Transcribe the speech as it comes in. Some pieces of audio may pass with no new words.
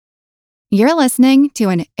You're listening to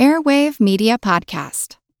an Airwave Media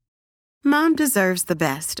Podcast. Mom deserves the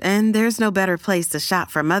best, and there's no better place to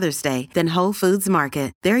shop for Mother's Day than Whole Foods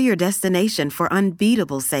Market. They're your destination for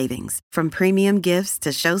unbeatable savings, from premium gifts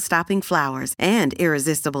to show-stopping flowers and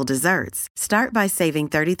irresistible desserts. Start by saving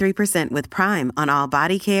 33% with Prime on all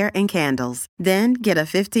body care and candles. Then get a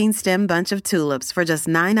 15-stem bunch of tulips for just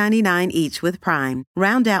 $9.99 each with Prime.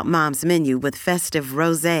 Round out Mom's menu with festive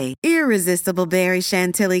rosé, irresistible berry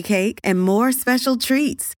chantilly cake, and more special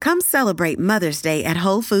treats. Come celebrate Mother's Day at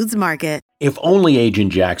Whole Foods Market. If only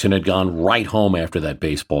Agent Jackson had gone right home after that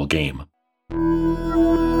baseball game.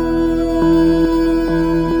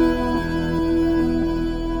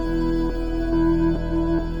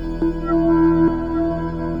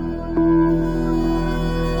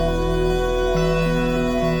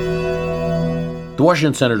 The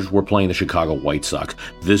Washington Senators were playing the Chicago White Sox.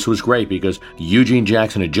 This was great because Eugene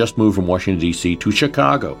Jackson had just moved from Washington, D.C. to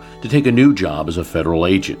Chicago to take a new job as a federal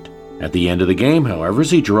agent. At the end of the game, however, as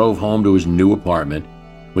he drove home to his new apartment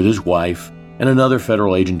with his wife and another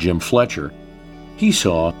federal agent, Jim Fletcher, he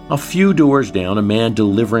saw a few doors down a man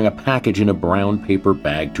delivering a package in a brown paper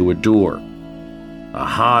bag to a door.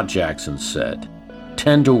 "Aha," Jackson said.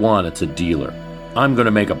 10-1, it's a dealer. I'm going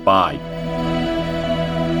to make a buy.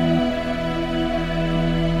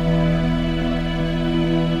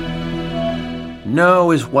 "No,"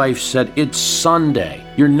 his wife said, "it's Sunday.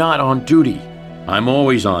 You're not on duty." "I'm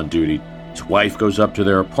always on duty." His wife goes up to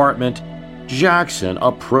their apartment. Jackson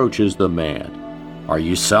approaches the man. "Are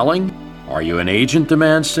you selling? Are you an agent?" the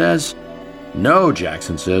man says. "No,"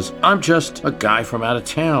 Jackson says. "I'm just a guy from out of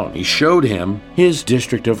town." He showed him his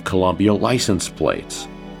District of Columbia license plates.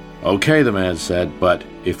 "Okay," the man said, "but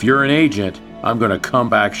if you're an agent, I'm going to come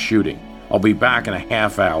back shooting. I'll be back in a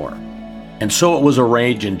half hour." And so it was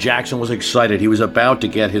arranged, and Jackson was excited. He was about to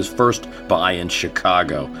get his first buy in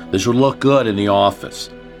Chicago. This would look good in the office.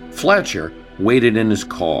 Fletcher waited in his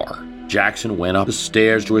car. Jackson went up the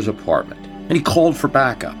stairs to his apartment, and he called for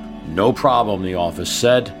backup. "No problem," the office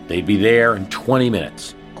said. They'd be there in 20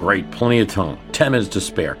 minutes. Great, plenty of time. 10 minutes to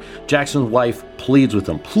spare. Jackson's wife pleads with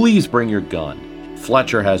him, "Please bring your gun."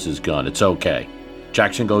 Fletcher has his gun. It's okay.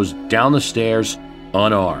 Jackson goes down the stairs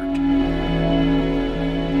unarmed.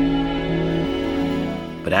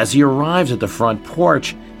 But as he arrives at the front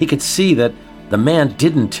porch, he could see that the man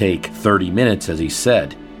didn't take 30 minutes, as he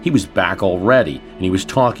said. He was back already, and he was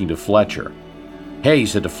talking to Fletcher. "Hey," he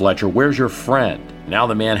said to Fletcher, "where's your friend?" Now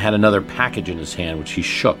the man had another package in his hand, which he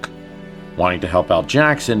shook. Wanting to help out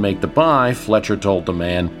Jackson make the buy, Fletcher told the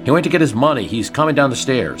man he went to get his money. He's coming down the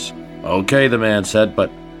stairs. "Okay," the man said,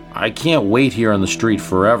 "but I can't wait here on the street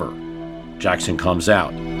forever." Jackson comes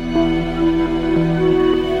out.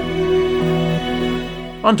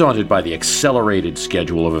 Undaunted by the accelerated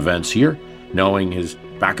schedule of events here, knowing his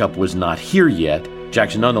backup was not here yet,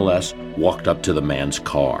 Jackson nonetheless walked up to the man's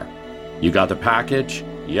car. "You got the package?"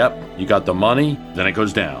 "Yep." "You got the money?" Then it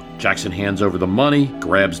goes down. Jackson hands over the money,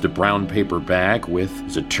 grabs the brown paper bag with,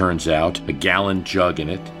 as it turns out, a gallon jug in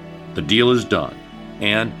it. The deal is done,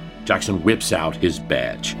 and Jackson whips out his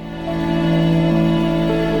badge.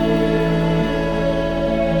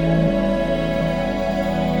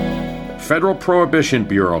 "Federal Prohibition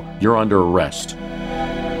Bureau, you're under arrest."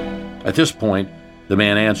 At this point, the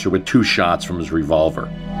man answered with 2 shots from his revolver,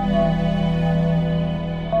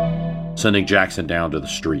 sending Jackson down to the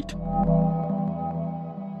street.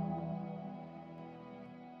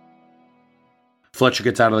 Fletcher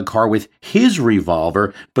gets out of the car with his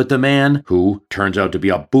revolver, but the man, who turns out to be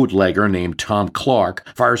a bootlegger named Tom Clark,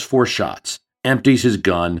 fires 4 shots, empties his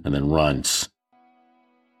gun, and then runs.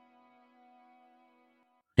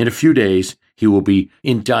 In a few days, he will be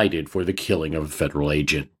indicted for the killing of a federal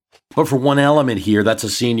agent. But for one element here, that's a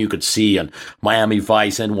scene you could see on Miami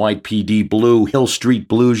Vice, NYPD Blue, Hill Street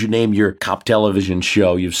Blues, you name your cop television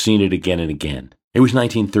show, you've seen it again and again. It was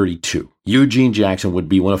 1932. Eugene Jackson would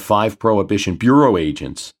be one of 5 Prohibition Bureau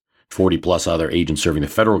agents, 40-plus other agents serving the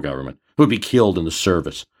federal government, who would be killed in the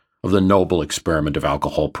service of the noble experiment of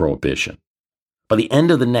alcohol prohibition. By the end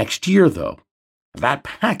of the next year, though, that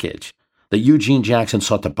package that Eugene Jackson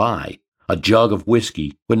sought to buy, a jug of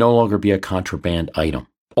whiskey, would no longer be a contraband item.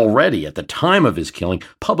 Already, at the time of his killing,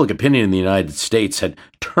 public opinion in the United States had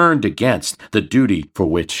turned against the duty for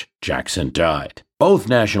which Jackson died. Both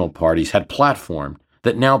national parties had platformed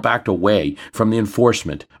that now backed away from the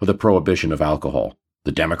enforcement of the prohibition of alcohol.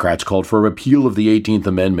 The Democrats called for a repeal of the 18th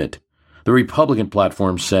Amendment. The Republican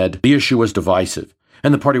platform said the issue was divisive,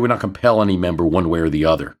 and the party would not compel any member one way or the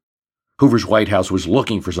other. Hoover's White House was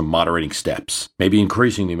looking for some moderating steps, maybe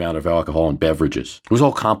increasing the amount of alcohol in beverages. It was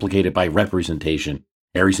all complicated by representation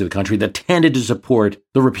Areas of the country that tended to support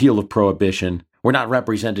the repeal of Prohibition were not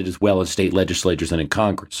represented as well in state legislatures and in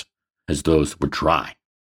Congress as those that were dry.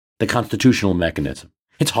 The constitutional mechanism.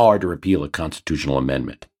 It's hard to repeal a constitutional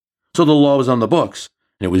amendment. So the law was on the books,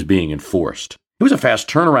 and it was being enforced. It was a fast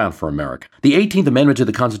turnaround for America. The 18th Amendment to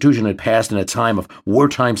the Constitution had passed in a time of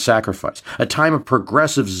wartime sacrifice, a time of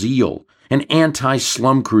progressive zeal and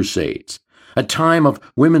anti-slum crusades, a time of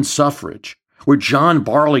women's suffrage, where John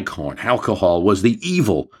Barleycorn alcohol was the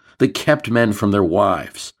evil that kept men from their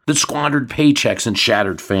wives, that squandered paychecks and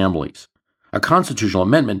shattered families. A constitutional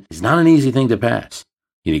amendment is not an easy thing to pass.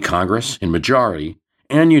 You need Congress in majority,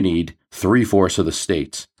 and you need 3/4 of the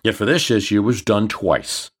states. Yet for this issue, it was done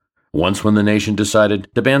twice. Once when the nation decided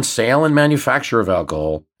to ban sale and manufacture of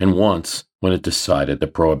alcohol, and once when it decided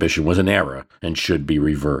that Prohibition was an error and should be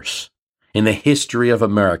reversed. In the history of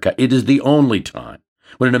America, it is the only time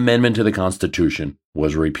when an amendment to the Constitution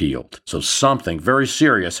was repealed. So something very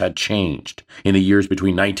serious had changed in the years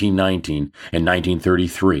between 1919 and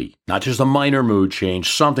 1933. Not just a minor mood change,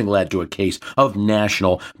 something led to a case of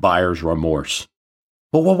national buyer's remorse.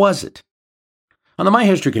 But what was it? On the My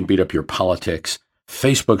History Can Beat Up Your Politics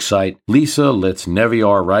Facebook site, Lisa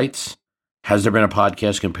Litz-Neviar writes, has there been a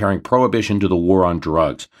podcast comparing Prohibition to the war on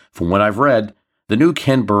drugs? From what I've read, the new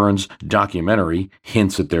Ken Burns documentary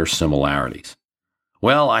hints at their similarities.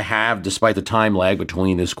 Well, I have, despite the time lag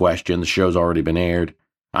between this question. The show's already been aired.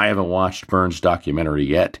 I haven't watched Burns' documentary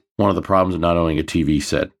yet. One of the problems of not owning a TV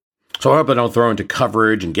set. So I hope I don't throw into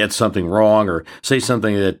coverage and get something wrong or say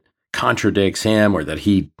something that contradicts him or that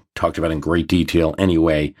he talked about in great detail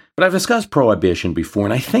anyway. But I've discussed Prohibition before,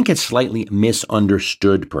 and I think it's slightly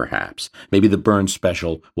misunderstood, perhaps. Maybe the Burns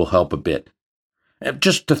special will help a bit.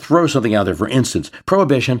 Just to throw something out there, for instance,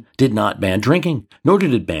 Prohibition did not ban drinking, nor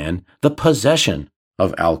did it ban the possession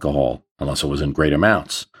of alcohol, unless it was in great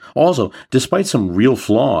amounts. Also, despite some real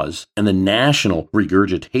flaws and the national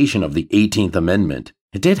regurgitation of the 18th Amendment,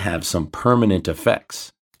 it did have some permanent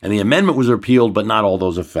effects. And the amendment was repealed, but not all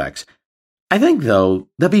those effects. I think, though,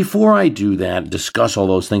 that before I do that, discuss all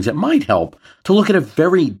those things, it might help to look at a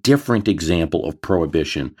very different example of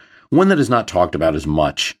Prohibition, one that is not talked about as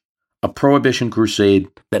much. A Prohibition crusade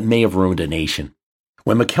that may have ruined a nation.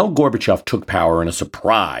 When Mikhail Gorbachev took power in a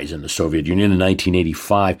surprise in the Soviet Union in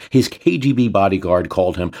 1985, his KGB bodyguard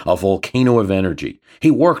called him a volcano of energy. He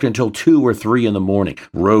worked until 2 or 3 in the morning,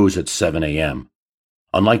 rose at 7 a.m.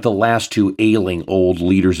 Unlike the last 2 ailing old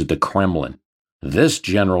leaders at the Kremlin, this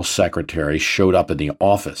general secretary showed up in the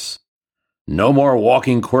office. No more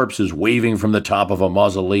walking corpses waving from the top of a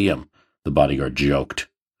mausoleum, the bodyguard joked.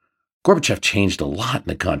 Gorbachev changed a lot in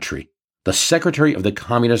the country. The secretary of the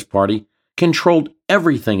Communist Party controlled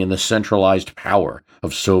everything in the centralized power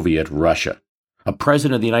of Soviet Russia. A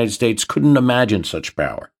president of the United States couldn't imagine such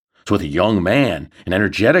power. So with a young man, an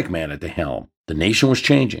energetic man at the helm, the nation was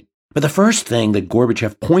changing. But the first thing that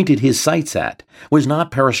Gorbachev pointed his sights at was not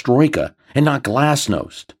perestroika and not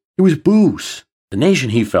glasnost. It was booze. The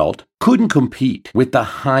nation, he felt, couldn't compete with the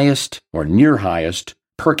highest or near highest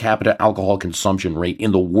per capita alcohol consumption rate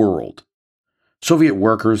in the world. Soviet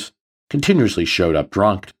workers continuously showed up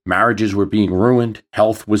drunk. Marriages were being ruined.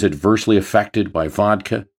 Health was adversely affected by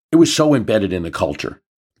vodka. It was so embedded in the culture.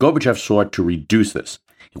 Gorbachev sought to reduce this.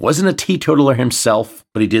 He wasn't a teetotaler himself,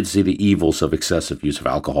 but he did see the evils of excessive use of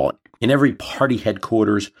alcohol. In every party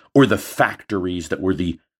headquarters or the factories that were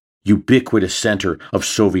the ubiquitous center of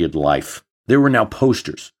Soviet life, there were now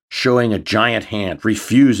posters showing a giant hand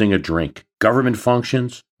refusing a drink. Government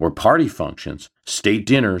functions or party functions, state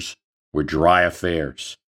dinners, were dry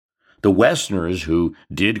affairs. The Westerners who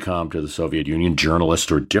did come to the Soviet Union,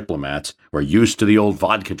 journalists or diplomats, were used to the old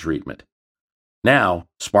vodka treatment. Now,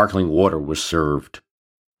 sparkling water was served.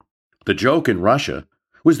 The joke in Russia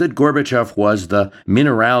was that Gorbachev was the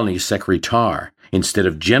mineralny sekretar instead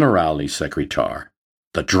of generalny sekretar,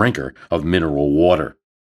 the drinker of mineral water.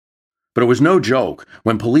 But it was no joke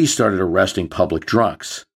when police started arresting public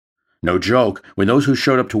drunks. No joke when those who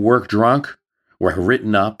showed up to work drunk were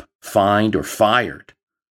written up, fined, or fired.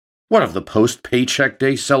 What of the post-paycheck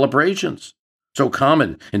day celebrations, so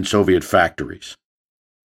common in Soviet factories?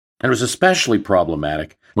 And it was especially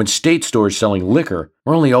problematic when state stores selling liquor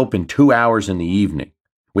were only open 2 hours in the evening,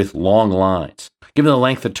 with long lines. Given the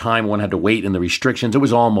length of time one had to wait and the restrictions, it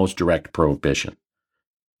was almost direct prohibition.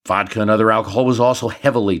 Vodka and other alcohol was also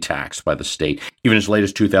heavily taxed by the state. Even as late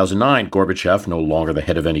as 2009, Gorbachev, no longer the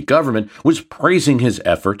head of any government, was praising his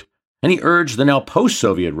effort, and he urged the now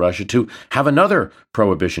post-Soviet Russia to have another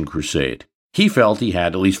prohibition crusade. He felt he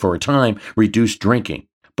had, at least for a time, reduced drinking,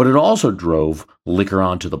 but it also drove liquor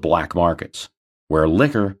onto the black markets, where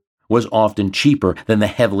liquor was often cheaper than the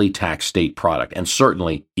heavily taxed state product and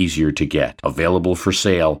certainly easier to get, available for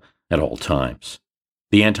sale at all times.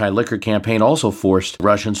 The anti-liquor campaign also forced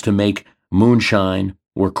Russians to make moonshine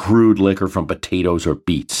or crude liquor from potatoes or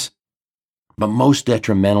beets. But most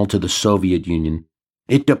detrimental to the Soviet Union,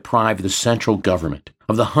 it deprived the central government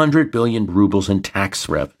of the 100 billion rubles in tax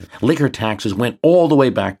revenue. Liquor taxes went all the way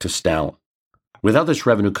back to Stalin. Without this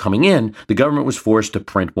revenue coming in, the government was forced to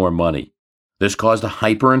print more money. This caused a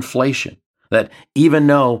hyperinflation that, even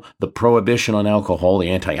though the prohibition on alcohol, the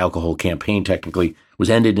anti-alcohol campaign technically, was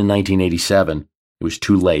ended in 1987, it was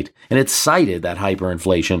too late, and it cited that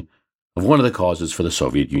hyperinflation of one of the causes for the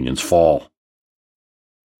Soviet Union's fall.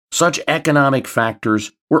 Such economic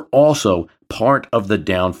factors were also part of the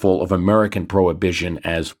downfall of American prohibition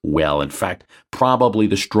as well. In fact, probably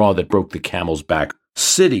the straw that broke the camel's back.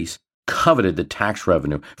 Cities coveted the tax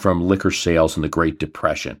revenue from liquor sales in the Great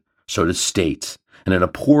Depression. So did states. And in a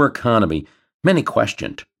poor economy, many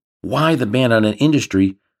questioned why the ban on an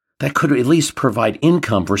industry that could at least provide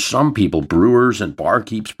income for some people, brewers and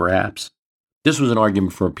barkeeps perhaps. This was an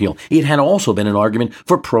argument for repeal. It had also been an argument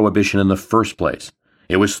for prohibition in the first place.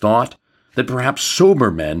 It was thought that perhaps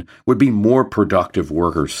sober men would be more productive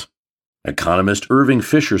workers. Economist Irving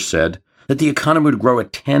Fisher said that the economy would grow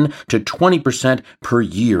at 10 to 20% per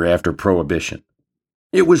year after prohibition.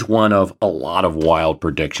 It was one of a lot of wild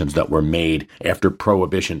predictions that were made after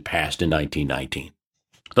prohibition passed in 1919.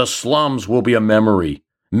 The slums will be a memory.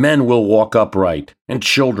 Men will walk upright, and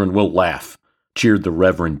children will laugh, cheered the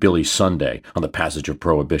Reverend Billy Sunday on the passage of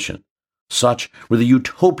prohibition. Such were the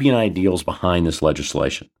utopian ideals behind this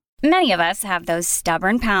legislation. Many of us have those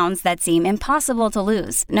stubborn pounds that seem impossible to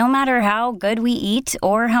lose, no matter how good we eat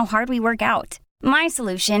or how hard we work out. My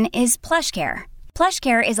solution is PlushCare.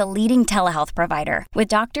 PlushCare is a leading telehealth provider with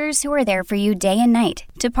doctors who are there for you day and night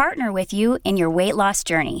to partner with you in your weight loss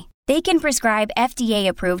journey. They can prescribe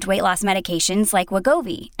FDA-approved weight loss medications like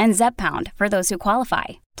Wegovy and Zepbound for those who qualify.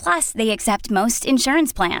 Plus, they accept most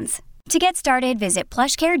insurance plans. To get started, visit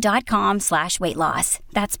plushcare.com/weightloss.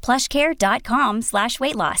 That's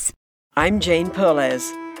plushcare.com/weightloss. I'm Jane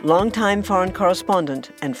Perlez, longtime foreign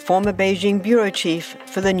correspondent and former Beijing bureau chief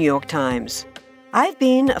for the New York Times. I've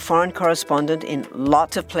been a foreign correspondent in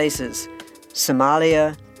lots of places: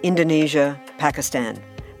 Somalia, Indonesia, Pakistan.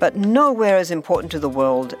 But nowhere as important to the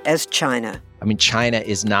world as China. I mean, China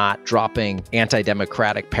is not dropping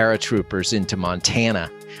anti-democratic paratroopers into Montana.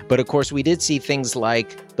 But of course, we did see things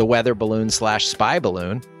like the weather balloon/spy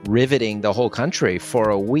balloon riveting the whole country for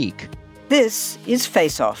a week. This is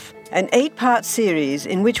Face Off, an 8-part series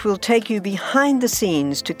in which we'll take you behind the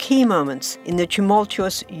scenes to key moments in the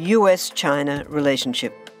tumultuous U.S.-China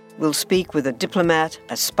relationship. We'll speak with a diplomat,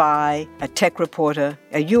 a spy, a tech reporter,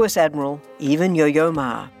 a U.S. admiral, even Yo-Yo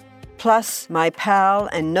Ma. Plus, my pal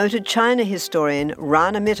and noted China historian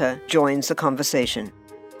Rana Mitter joins the conversation.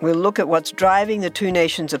 We'll look at what's driving the two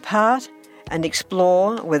nations apart and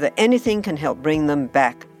explore whether anything can help bring them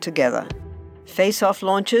back together. Face Off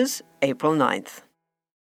launches April 9th.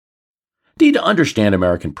 To understand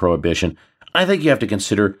American prohibition, I think you have to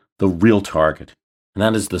consider the real target. And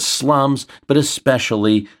that is the slums, but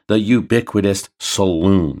especially the ubiquitous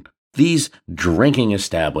saloon. These drinking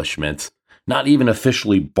establishments, not even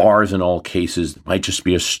officially bars in all cases, might just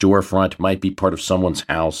be a storefront, might be part of someone's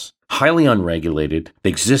house. Highly unregulated. They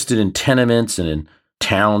existed in tenements and in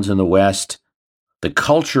towns in the West. The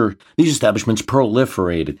culture, these establishments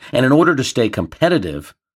proliferated. And in order to stay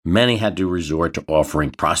competitive, many had to resort to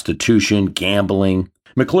offering prostitution, gambling.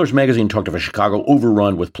 McClure's magazine talked of a Chicago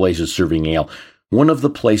overrun with places serving ale. One of the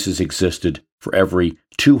places existed for every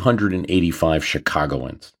 285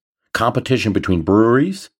 Chicagoans. Competition between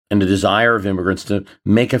breweries and the desire of immigrants to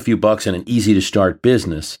make a few bucks in an easy-to-start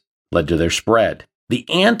business led to their spread. The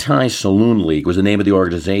Anti-Saloon League was the name of the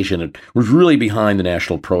organization and was really behind the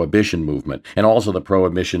national prohibition movement and also the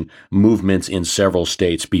prohibition movements in several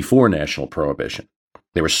states before national prohibition.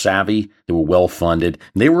 They were savvy, they were well-funded,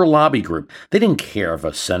 and they were a lobby group. They didn't care if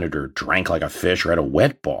a senator drank like a fish or had a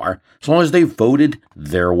wet bar, as long as they voted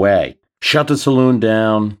their way. Shut the saloon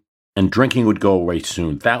down, and drinking would go away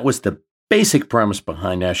soon. That was the basic premise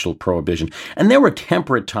behind national prohibition. And there were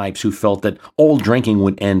temperate types who felt that all drinking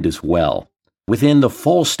would end as well. Within the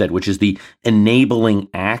Volstead, which is the enabling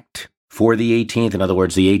act for the 18th, in other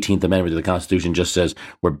words, the 18th Amendment to the Constitution just says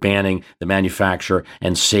we're banning the manufacture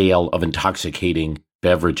and sale of intoxicating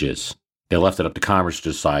beverages. They left it up to Congress to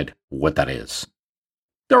decide what that is.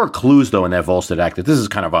 There are clues, though, in that Volstead Act that this is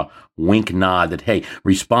kind of a wink nod that, hey,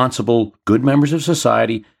 responsible, good members of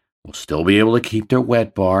society will still be able to keep their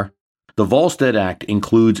wet bar. The Volstead Act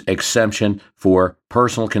includes exemption for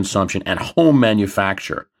personal consumption and home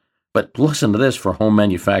manufacture. But listen to this for home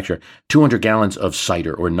manufacture, 200 gallons of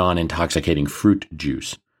cider or non-intoxicating fruit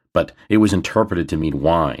juice, but it was interpreted to mean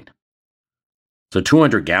wine. So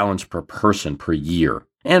 200 gallons per person per year.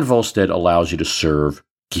 And Volstead allows you to serve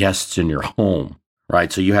guests in your home,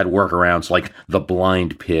 right? So you had workarounds like the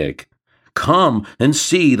blind pig. Come and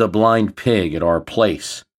see the blind pig at our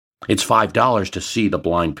place. It's $5 to see the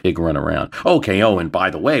blind pig run around. Okay, oh, and by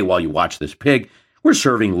the way, while you watch this pig, we're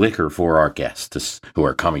serving liquor for our guests who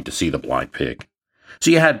are coming to see the blind pig.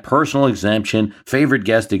 So you had personal exemption, favorite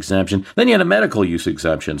guest exemption, then you had a medical use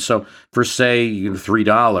exemption. So for, say,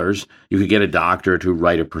 $3, you could get a doctor to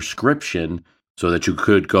write a prescription so that you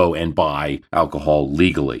could go and buy alcohol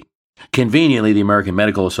legally. Conveniently, the American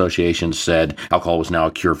Medical Association said alcohol was now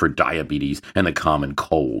a cure for diabetes and the common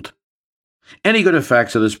cold. Any good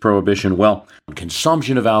effects of this prohibition? Well,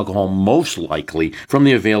 consumption of alcohol, most likely, from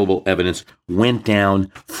the available evidence, went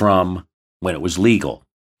down from when it was legal.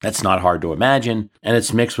 That's not hard to imagine, and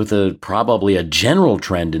it's mixed with probably a general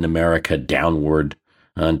trend in America downward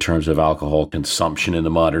in terms of alcohol consumption in the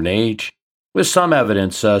modern age. With some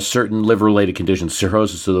evidence, certain liver-related conditions,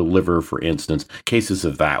 cirrhosis of the liver, for instance, cases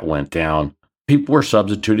of that went down. People were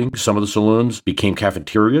substituting. Some of the saloons became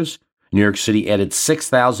cafeterias. New York City added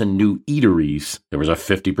 6,000 new eateries. There was a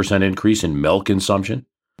 50% increase in milk consumption.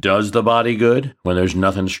 Does the body good when there's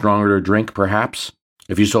nothing stronger to drink, perhaps?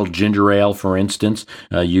 If you sold ginger ale, for instance,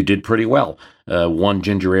 you did pretty well. One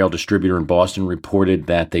ginger ale distributor in Boston reported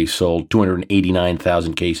that they sold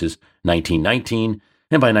 289,000 cases in 1919,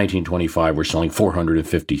 and by 1925, we're selling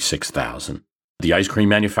 456,000. The ice cream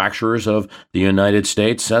manufacturers of the United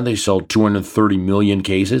States said they sold 230 million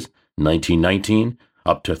cases in 1919,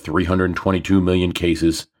 up to 322 million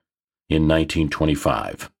cases in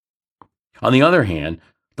 1925. On the other hand,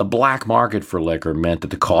 the black market for liquor meant that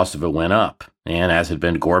the cost of it went up. And as had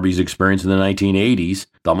been Gorby's experience in the 1980s,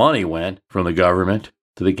 the money went from the government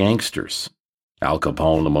to the gangsters. Al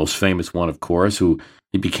Capone, the most famous one, of course, who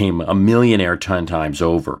he became a millionaire 10 times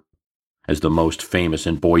over as the most famous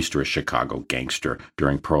and boisterous Chicago gangster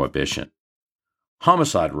during Prohibition.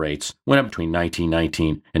 Homicide rates went up between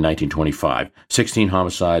 1919 and 1925, 16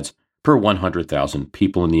 homicides per 100,000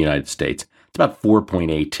 people in the United States. It's about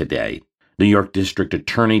 4.8 today. The New York District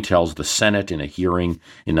Attorney tells the Senate in a hearing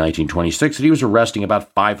in 1926 that he was arresting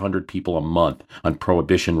about 500 people a month on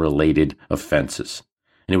Prohibition-related offenses.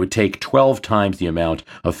 And it would take 12 times the amount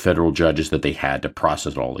of federal judges that they had to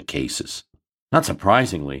process all the cases. Not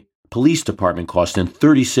surprisingly, police department costs in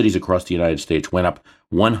 30 cities across the United States went up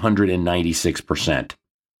 196%.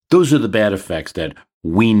 Those are the bad effects that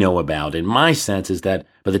we know about. And my sense is that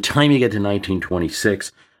by the time you get to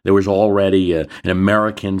 1926, there was already an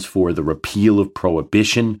Americans for the Repeal of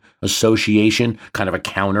Prohibition Association, kind of a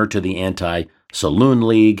counter to the Anti-Saloon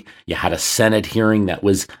League. You had a Senate hearing that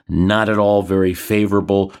was not at all very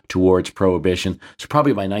favorable towards prohibition. So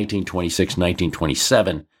probably by 1926,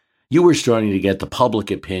 1927, you were starting to get the public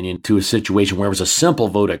opinion to a situation where it was a simple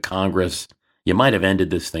vote at Congress. You might have ended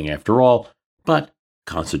this thing after all, but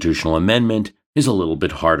constitutional amendment is a little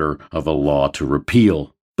bit harder of a law to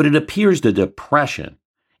repeal. But it appears the Depression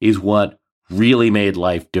is what really made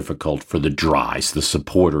life difficult for the dries, the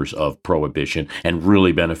supporters of Prohibition, and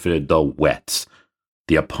really benefited the wets,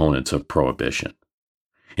 the opponents of Prohibition.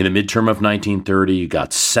 In the midterm of 1930, you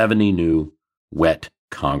got 70 new wet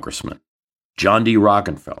congressmen. John D.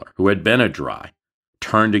 Rockefeller, who had been a dry,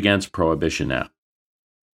 turned against Prohibition now.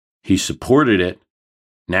 He supported it.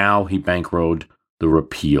 Now he bankrolled the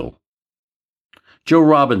repeal. Joe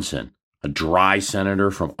Robinson, a dry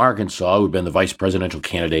senator from Arkansas who had been the vice presidential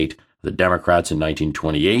candidate of the Democrats in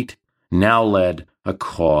 1928, now led a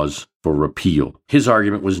cause for repeal. His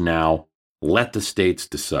argument was now, let the states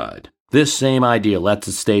decide. This same idea, let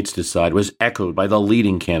the states decide, was echoed by the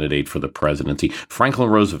leading candidate for the presidency, Franklin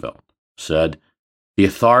Roosevelt, said, the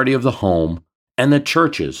authority of the home and the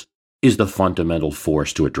churches is the fundamental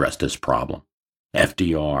force to address this problem.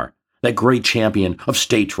 FDR, that great champion of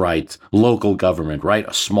states' rights, local government, right?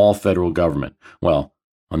 A small federal government. Well,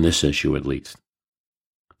 on this issue at least.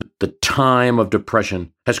 The time of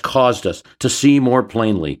depression has caused us to see more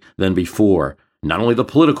plainly than before not only the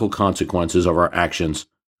political consequences of our actions,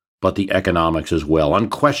 but the economics as well.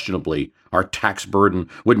 Unquestionably, our tax burden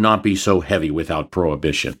would not be so heavy without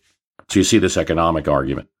prohibition. So you see this economic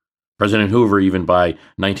argument. President Hoover, even by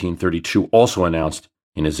 1932, also announced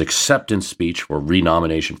in his acceptance speech for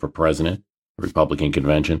renomination for president, the Republican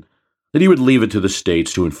convention, that he would leave it to the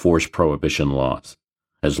states to enforce prohibition laws,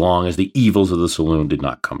 as long as the evils of the saloon did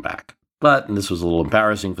not come back. But, and this was a little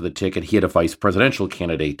embarrassing for the ticket, he had a vice presidential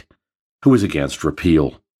candidate who was against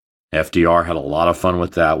repeal. FDR had a lot of fun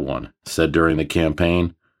with that one, said during the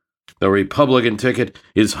campaign, The Republican ticket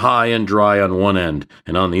is high and dry on one end,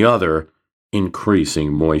 and on the other,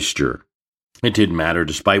 increasing moisture. It didn't matter,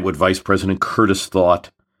 despite what Vice President Curtis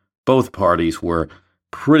thought. Both parties were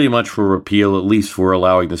pretty much for repeal, at least for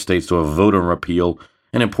allowing the states to have a vote on repeal,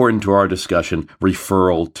 and important to our discussion,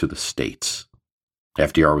 referral to the states.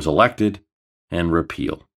 FDR was elected, and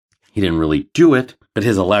repeal. He didn't really do it, but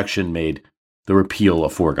his election made the repeal a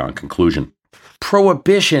foregone conclusion.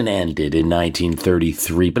 Prohibition ended in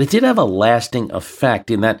 1933, but it did have a lasting effect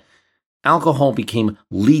in that alcohol became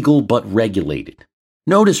legal but regulated.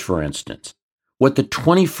 Notice, for instance, what the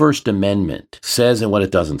 21st Amendment says and what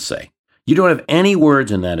it doesn't say. You don't have any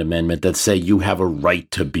words in that amendment that say you have a right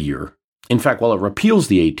to beer. In fact, while it repeals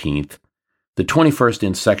the 18th, the 21st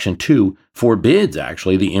in Section 2 forbids,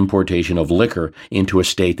 actually, the importation of liquor into a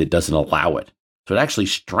state that doesn't allow it. So it actually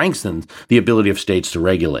strengthens the ability of states to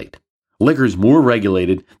regulate. Liquor is more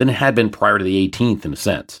regulated than it had been prior to the 18th, in a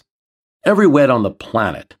sense. Every wet on the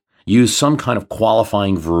planet used some kind of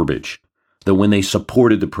qualifying verbiage that when they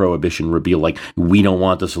supported the Prohibition repeal, like, we don't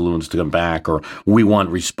want the saloons to come back, or we want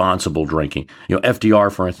responsible drinking.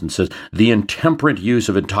 FDR, for instance, says, the intemperate use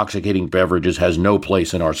of intoxicating beverages has no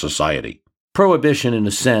place in our society. Prohibition, in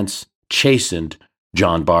a sense, chastened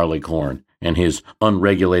John Barleycorn and his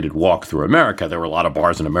unregulated walk through America. There were a lot of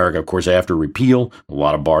bars in America, of course, after repeal, a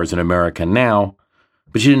lot of bars in America now,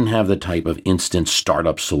 but you didn't have the type of instant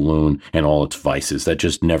startup saloon and all its vices that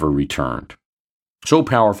just never returned. So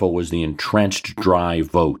powerful was the entrenched dry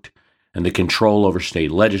vote and the control over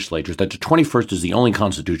state legislatures that the 21st is the only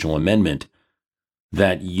constitutional amendment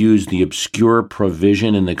that used the obscure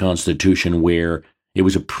provision in the Constitution where it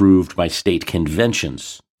was approved by state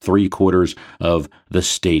conventions, 3/4 of the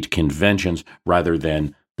state conventions, rather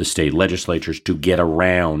than the state legislatures, to get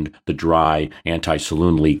around the dry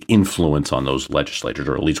anti-saloon league influence on those legislatures,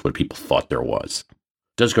 or at least what people thought there was. It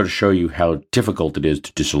does go to show you how difficult it is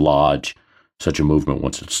to dislodge such a movement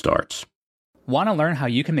once it starts. Want to learn how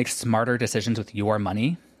you can make smarter decisions with your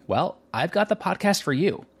money? Well, I've got the podcast for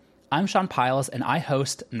you. I'm Sean Piles, and I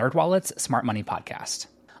host NerdWallet's Smart Money Podcast.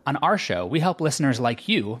 On our show, we help listeners like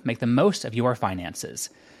you make the most of your finances.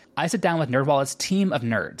 I sit down with NerdWallet's team of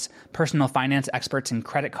nerds, personal finance experts in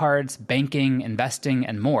credit cards, banking, investing,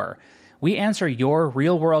 and more. We answer your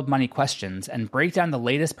real-world money questions and break down the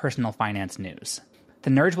latest personal finance news. The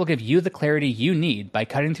nerds will give you the clarity you need by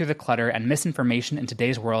cutting through the clutter and misinformation in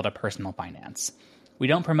today's world of personal finance. We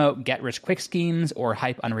don't promote get-rich-quick schemes or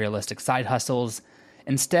hype unrealistic side hustles.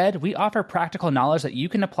 Instead, we offer practical knowledge that you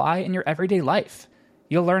can apply in your everyday life.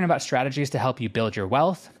 You'll learn about strategies to help you build your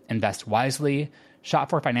wealth, invest wisely, shop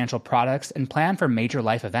for financial products, and plan for major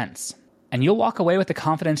life events. And you'll walk away with the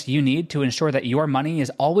confidence you need to ensure that your money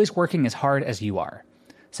is always working as hard as you are.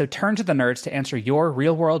 So turn to the nerds to answer your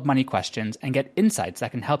real-world money questions and get insights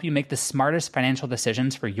that can help you make the smartest financial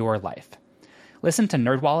decisions for your life. Listen to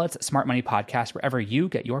NerdWallet's Smart Money Podcast wherever you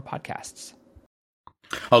get your podcasts.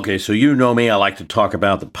 Okay, so you know me. I like to talk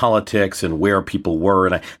about the politics and where people were,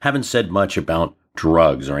 and I haven't said much about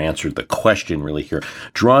drugs or answered the question really here.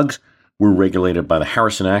 Drugs were regulated by the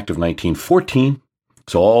Harrison Act of 1914.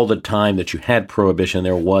 So all the time that you had prohibition,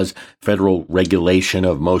 there was federal regulation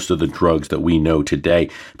of most of the drugs that we know today.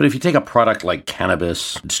 But if you take a product like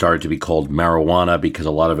cannabis, it started to be called marijuana because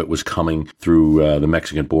a lot of it was coming through the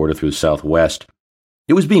Mexican border, through the Southwest.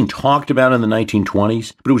 It was being talked about in the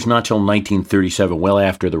 1920s, but it was not till 1937, well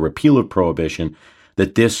after the repeal of prohibition,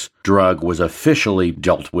 that this drug was officially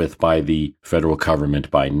dealt with by the federal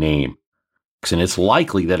government by name. And it's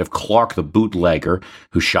likely that if Clark, the bootlegger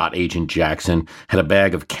who shot Agent Jackson, had a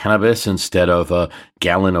bag of cannabis instead of a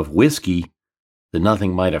gallon of whiskey, then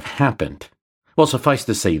nothing might have happened. Well, suffice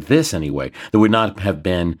to say this anyway, there would not have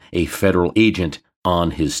been a federal agent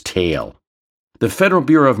on his tail. The Federal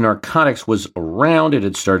Bureau of Narcotics was around. It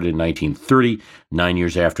had started in 1930, 9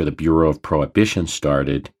 years after the Bureau of Prohibition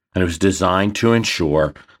started, and it was designed to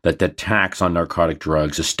ensure that the tax on narcotic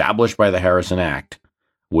drugs established by the Harrison Act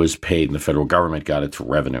was paid and the federal government got its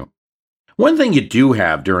revenue. One thing you do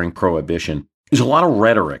have during Prohibition is a lot of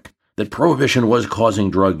rhetoric that Prohibition was causing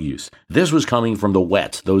drug use. This was coming from the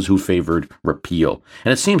wets, those who favored repeal.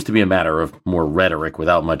 And it seems to be a matter of more rhetoric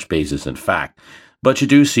without much basis in fact. But you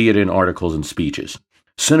do see it in articles and speeches.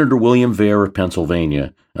 Senator William Vare of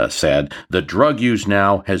Pennsylvania said, "The drug use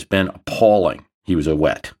now has been appalling." He was a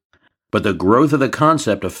wet. But the growth of the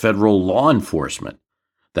concept of federal law enforcement,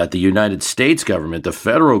 that the United States government, the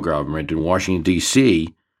federal government in Washington,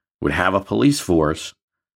 D.C., would have a police force,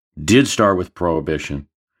 did start with Prohibition.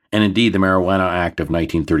 And indeed, the Marijuana Act of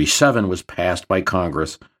 1937 was passed by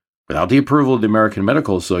Congress without the approval of the American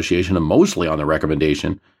Medical Association and mostly on the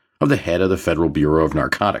recommendation of the head of the Federal Bureau of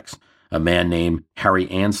Narcotics, a man named Harry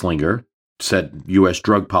Anslinger, set U.S.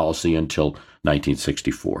 drug policy until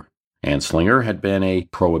 1964. Anslinger had been a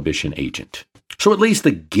Prohibition agent. So at least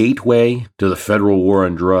the gateway to the federal war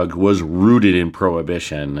on drugs was rooted in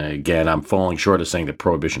Prohibition. Again, I'm falling short of saying that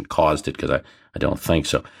Prohibition caused it because I don't think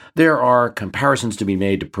so. There are comparisons to be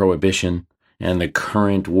made to Prohibition and the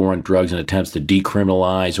current war on drugs and attempts to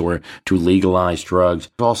decriminalize or to legalize drugs.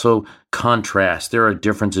 Also, contrast. There are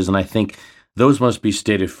differences, and I think those must be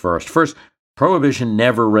stated first. First, Prohibition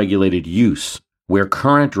never regulated use, where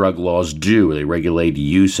current drug laws do. They regulate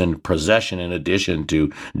use and possession in addition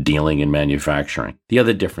to dealing and manufacturing. The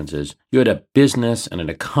other difference is you had a business and an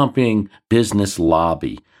accompanying business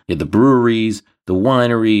lobby. You had the breweries, the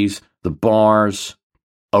wineries, the bars,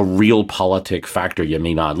 a real politic factor. You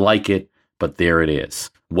may not like it, but there it is.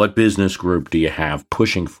 What business group do you have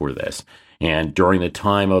pushing for this? And during the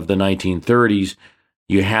time of the 1930s,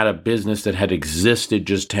 you had a business that had existed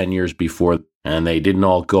just 10 years before, and they didn't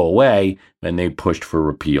all go away, and they pushed for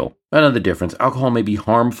repeal. Another difference, alcohol may be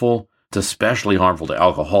harmful. It's especially harmful to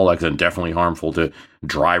alcoholics and definitely harmful to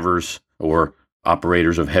drivers or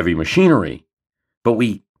operators of heavy machinery. But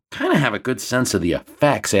we kind of have a good sense of the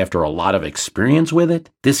effects after a lot of experience with it.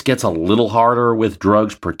 This gets a little harder with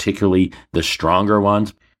drugs, particularly the stronger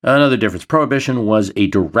ones. Another difference, Prohibition was a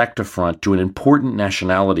direct affront to an important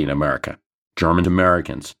nationality in America. German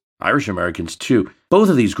Americans, Irish Americans too. Both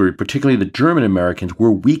of these groups, particularly the German Americans,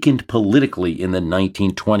 were weakened politically in the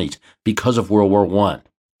 1920s because of World War I.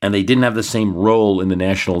 And they didn't have the same role in the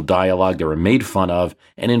national dialogue. They were made fun of.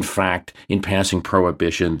 And in fact, in passing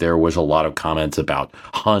Prohibition, there was a lot of comments about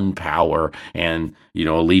Hun power and,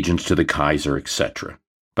 allegiance to the Kaiser, etc.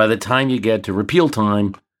 By the time you get to repeal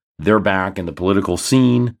time, they're back in the political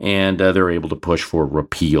scene and they're able to push for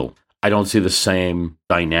repeal. I don't see the same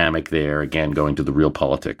dynamic there, again, going to the real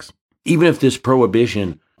politics. Even if this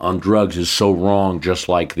prohibition on drugs is so wrong, just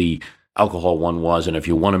like the alcohol one was, and if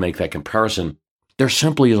you want to make that comparison, there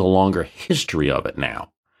simply is a longer history of it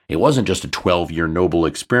now. It wasn't just a 12-year noble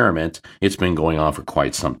experiment. It's been going on for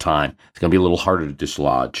quite some time. It's going to be a little harder to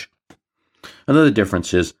dislodge. Another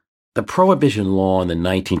difference is the prohibition law in the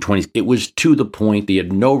 1920s, it was to the point they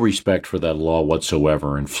had no respect for that law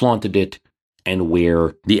whatsoever and flaunted it, and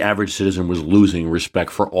where the average citizen was losing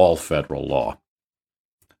respect for all federal law.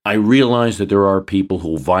 I realize that there are people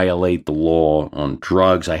who violate the law on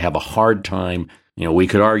drugs. I have a hard time, we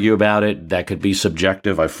could argue about it. That could be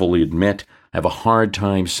subjective, I fully admit. I have a hard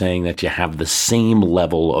time saying that you have the same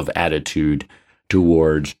level of attitude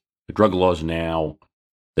towards the drug laws now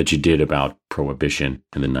that you did about Prohibition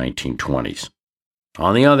in the 1920s.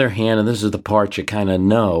 On the other hand, and this is the part you kind of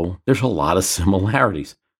know, there's a lot of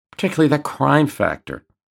similarities. Particularly the crime factor,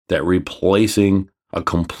 that replacing a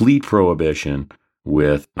complete prohibition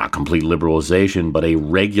with not complete liberalization, but a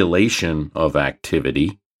regulation of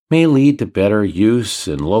activity may lead to better use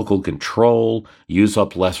and local control, use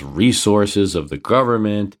up less resources of the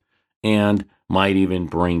government, and might even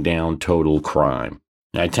bring down total crime.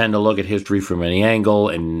 I tend to look at history from any angle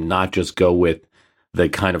and not just go with the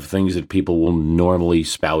kind of things that people will normally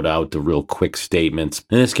spout out, the real quick statements.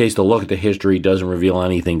 In this case, the look at the history doesn't reveal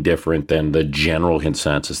anything different than the general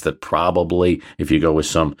consensus that probably, if you go with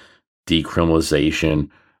some decriminalization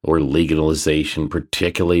or legalization,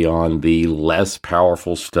 particularly on the less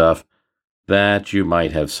powerful stuff, that you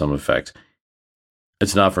might have some effects.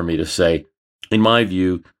 It's not for me to say. In my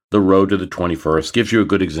view, the road to the 21st gives you a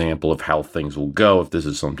good example of how things will go if this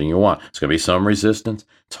is something you want. It's going to be some resistance.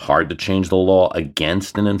 It's hard to change the law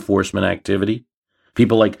against an enforcement activity.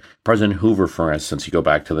 People like President Hoover, for instance, you go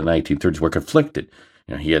back to the 1930s, were conflicted.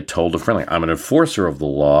 He had told a friend, I'm an enforcer of the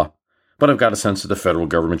law, but I've got a sense that the federal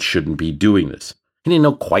government shouldn't be doing this. He didn't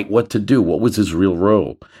know quite what to do. What was his real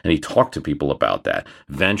role? And he talked to people about that.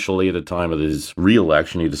 Eventually, at the time of his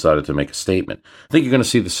re-election, he decided to make a statement. I think you're going to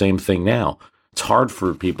see the same thing now. It's hard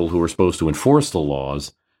for people who are supposed to enforce the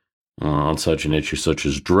laws on such an issue such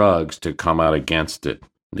as drugs to come out against it.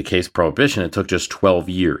 In the case of Prohibition, it took just 12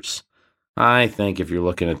 years. I think if you're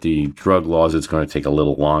looking at the drug laws, it's going to take a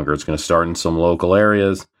little longer. It's going to start in some local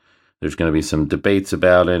areas. There's going to be some debates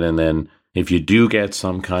about it. And then if you do get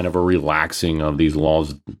some kind of a relaxing of these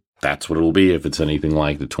laws, that's what it'll be if it's anything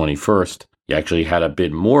like the 21st. You actually had a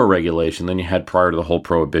bit more regulation than you had prior to the whole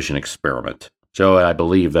Prohibition experiment. So I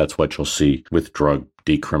believe that's what you'll see with drug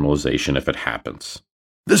decriminalization if it happens.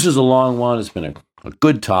 This is a long one. It's been a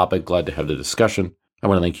good topic. Glad to have the discussion. I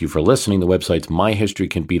want to thank you for listening. The website's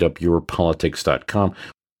myhistorycanbeatupyourpolitics.com.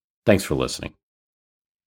 Thanks for listening.